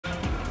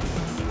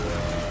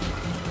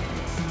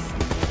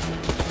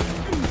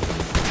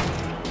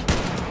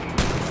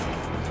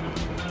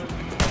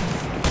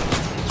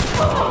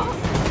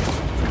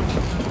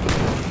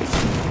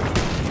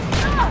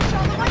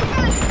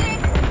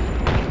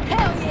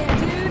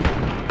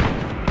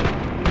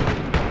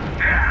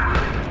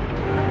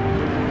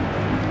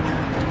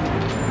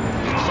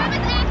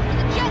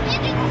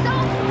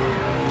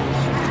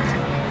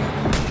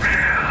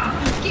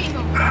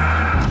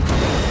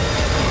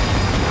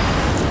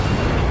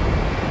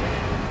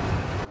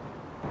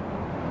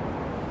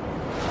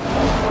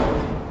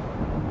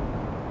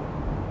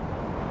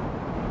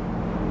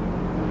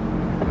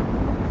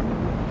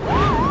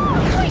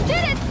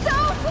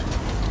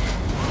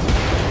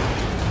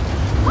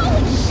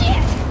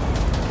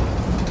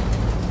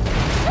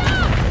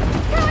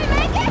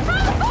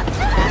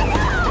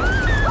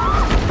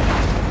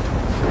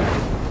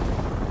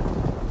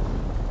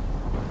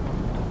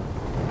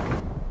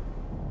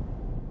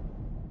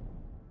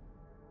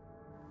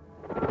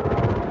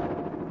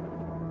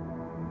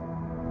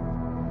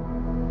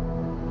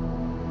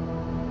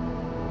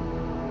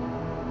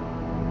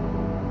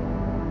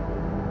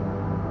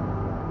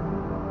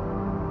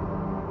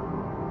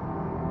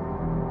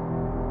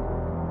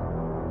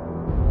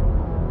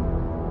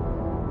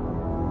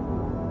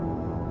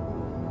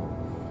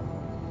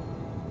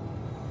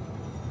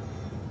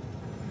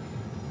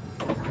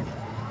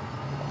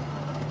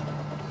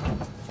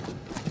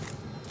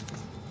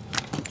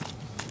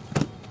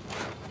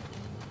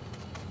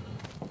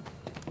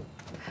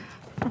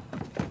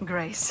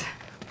Grace.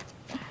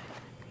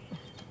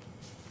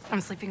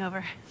 I'm sleeping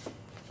over.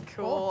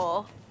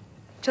 Cool.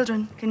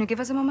 Children, can you give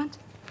us a moment?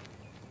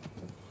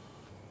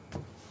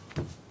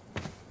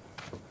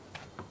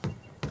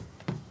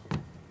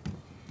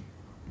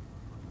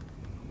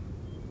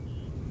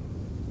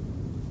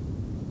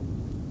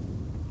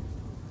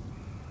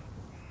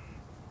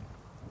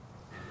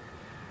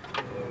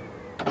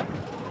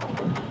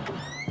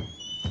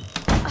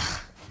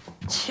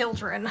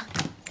 Children.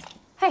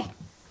 Hey,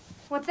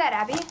 what's that,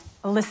 Abby?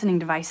 A listening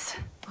device.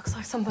 Looks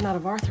like something out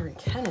of Arthur and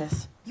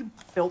Kenneth. You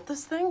built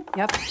this thing?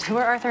 Yep. Who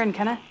are Arthur and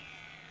Kenneth?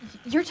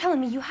 You're telling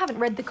me you haven't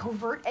read The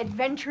Covert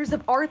Adventures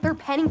of Arthur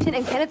Pennington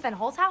and Kenneth Van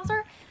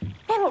Holzhauser?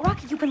 Man, what rock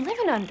have you been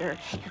living under?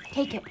 Here,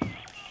 take it.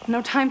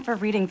 No time for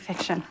reading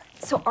fiction.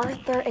 So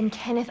Arthur and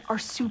Kenneth are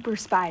super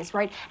spies,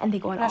 right? And they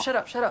go on Now, shut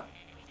up.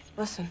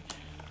 Listen.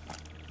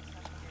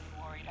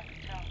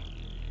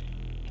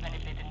 Even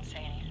if they didn't say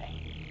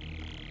anything.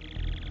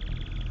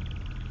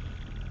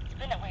 It's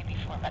been that way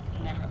before, but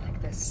never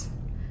like This.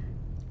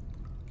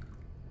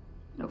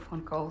 No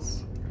phone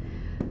calls.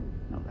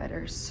 No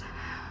letters.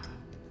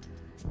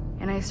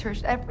 And I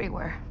searched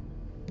everywhere.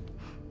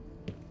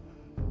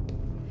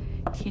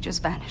 He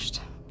just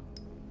vanished.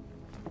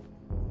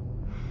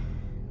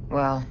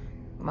 Well,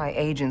 my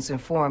agents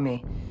informed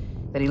me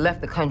that he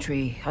left the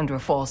country under a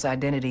false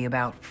identity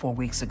about 4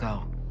 weeks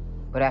ago.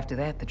 But after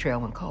that, the trail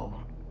went cold.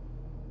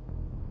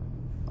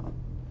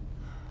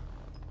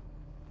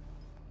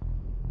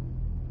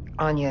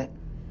 Anya,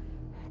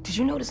 did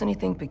you notice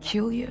anything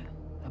peculiar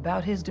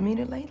about his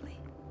demeanor lately?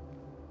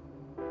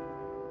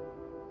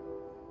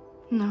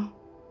 No.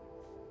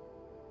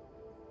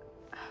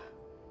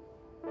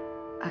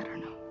 I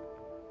don't know.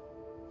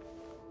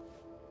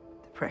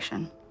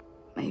 Depression,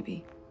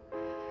 maybe.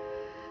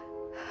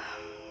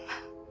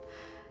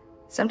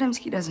 Sometimes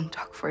he doesn't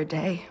talk for a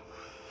day.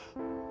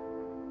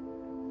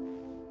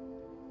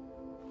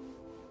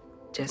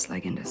 Just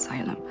like in the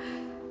asylum.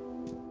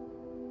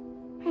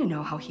 You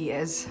know how he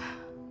is.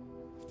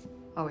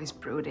 Always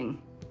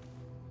brooding.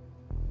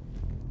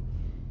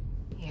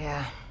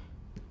 Yeah.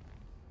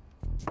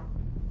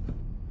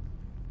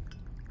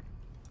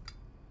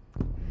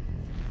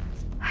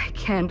 I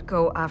can't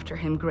go after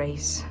him,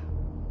 Grace.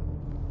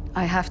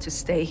 I have to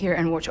stay here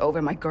and watch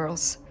over my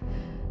girls.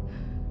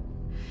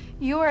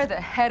 You are the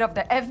head of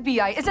the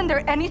FBI. Isn't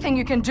there anything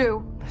you can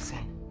do? Listen,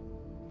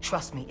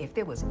 trust me, if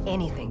there was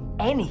anything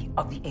any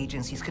of the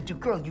agencies could do,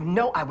 girl, you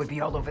know I would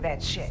be all over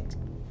that shit.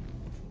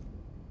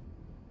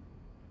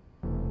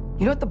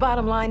 You know what the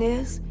bottom line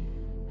is?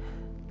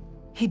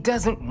 He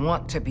doesn't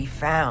want to be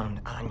found,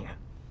 Anya.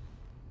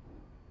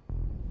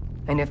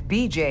 And if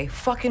BJ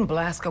fucking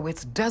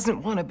Blazkowicz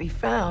doesn't want to be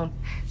found,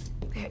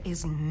 there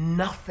is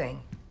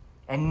nothing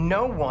and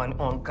no one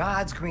on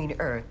God's green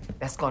earth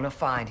that's gonna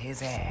find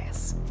his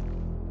ass.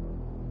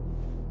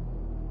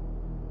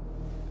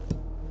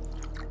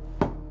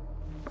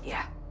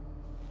 Yeah.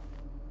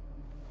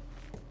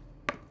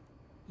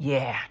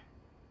 Yeah.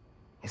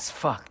 It's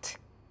fucked.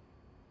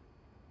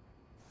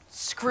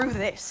 Screw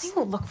this. They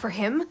won't look for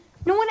him.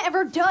 No one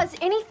ever does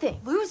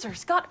anything.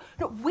 Losers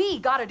we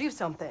gotta do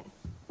something.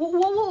 What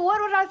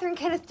would Arthur and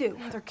Kenneth do?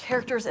 They're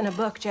characters in a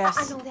book, Jess.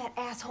 I know that,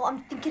 asshole.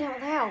 I'm thinking out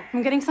loud.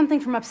 I'm getting something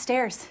from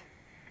upstairs.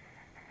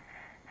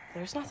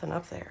 There's nothing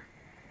up there.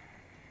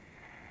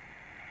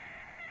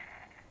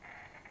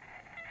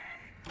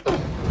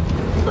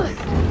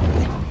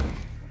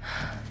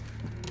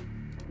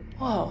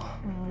 Whoa.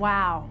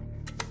 Wow.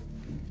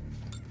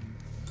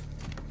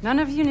 None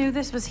of you knew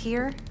this was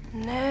here?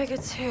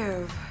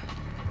 Negative.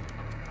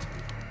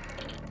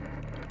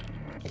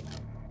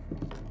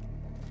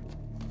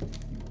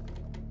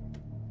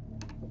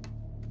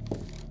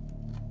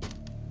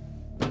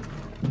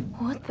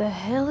 What the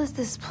hell is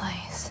this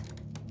place?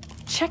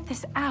 Check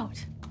this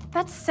out.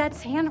 That's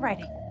Seth's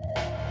handwriting.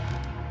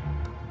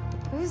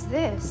 Who's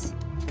this?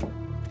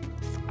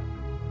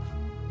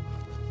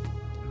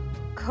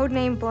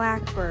 Codename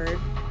Blackbird.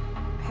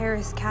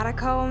 Paris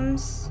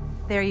Catacombs.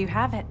 There you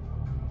have it.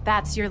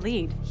 That's your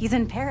lead. He's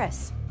in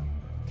Paris.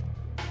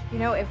 You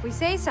know, if we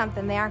say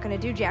something, they aren't gonna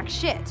do jack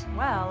shit.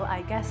 Well,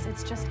 I guess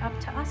it's just up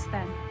to us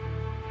then.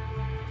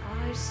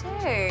 I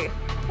say,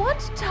 what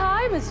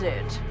time is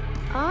it?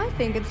 I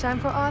think it's time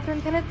for Arthur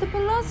and Kenneth to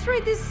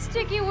balustrate this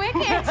sticky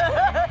wicket.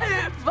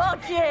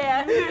 Fuck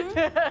yeah!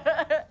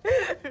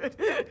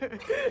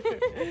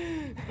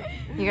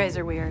 You guys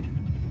are weird.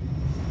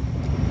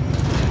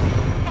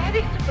 Abby,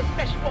 what the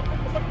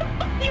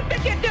fuck do you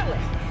think you're doing?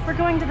 We're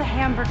going to the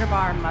hamburger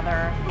bar,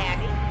 Mother.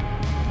 Abby,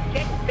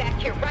 get back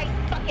here right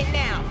fucking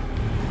now.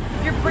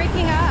 You're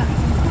breaking up.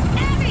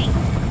 Abby!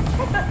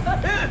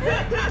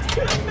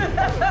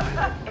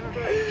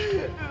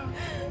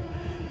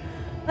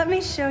 Let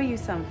me show you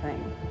something.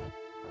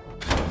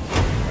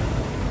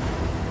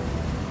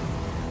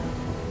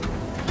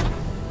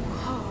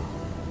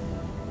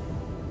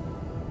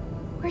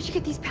 Where'd you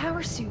get these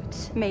power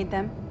suits? Made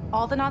them.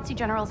 All the Nazi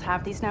generals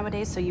have these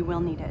nowadays, so you will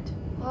need it.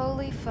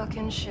 Holy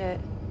fucking shit.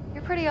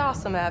 You're pretty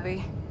awesome,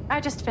 Abby. I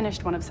just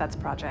finished one of Seth's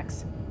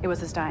projects. It was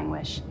his dying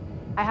wish.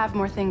 I have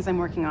more things I'm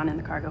working on in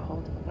the cargo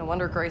hold. No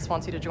wonder Grace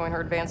wants you to join her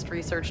advanced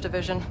research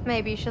division.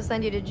 Maybe she'll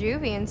send you to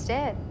juvie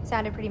instead.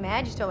 Sounded pretty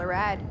mad you stole a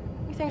ride.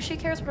 You think she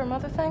cares what her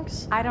mother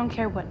thinks? I don't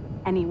care what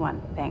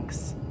anyone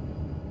thinks.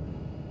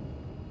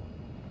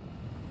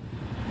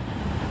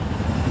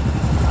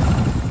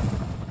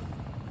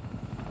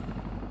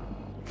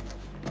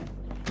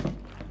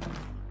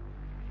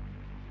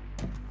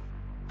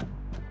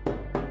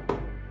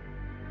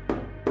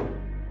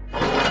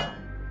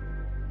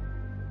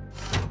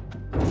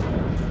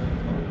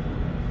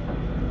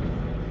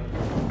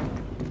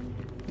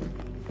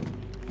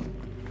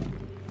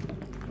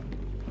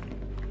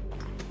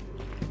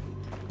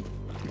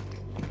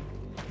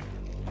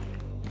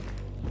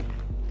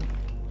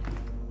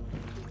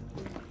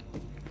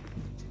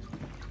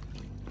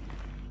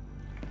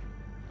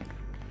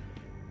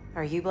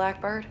 Are you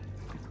Blackbird?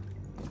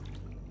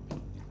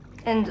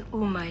 And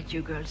who might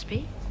you girls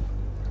be?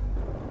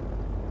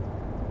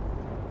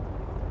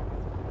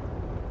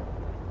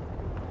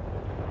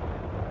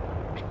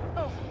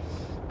 I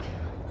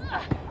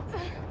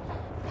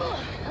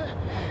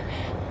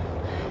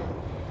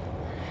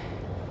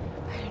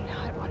do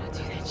not want to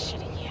do that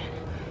shit again.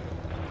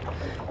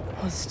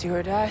 Well,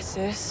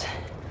 stewardesses.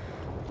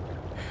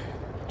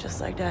 Just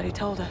like Daddy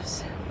told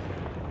us.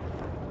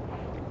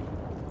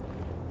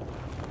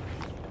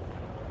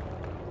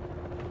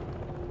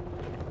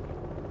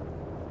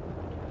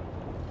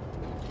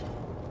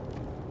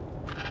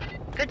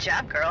 Good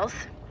job, girls.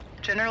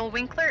 General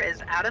Winkler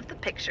is out of the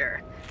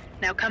picture.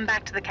 Now come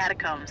back to the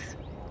catacombs.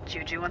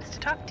 Juju wants to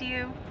talk to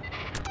you.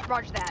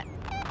 Roger that.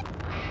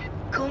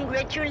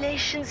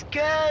 Congratulations,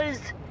 girls!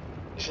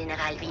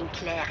 General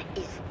Winkler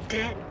is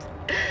dead.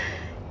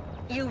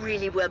 You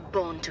really were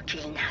born to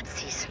kill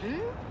Nazis, hmm?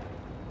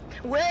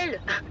 Well,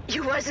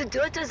 you are the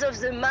daughters of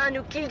the man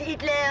who killed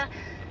Hitler,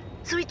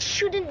 so it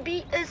shouldn't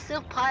be a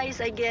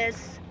surprise, I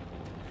guess.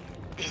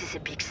 This is a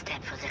big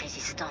step for the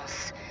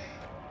Resistance.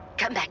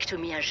 Come back to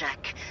me and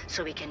Jacques,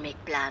 so we can make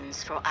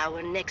plans for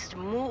our next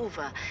move.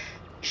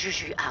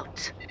 Juju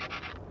out.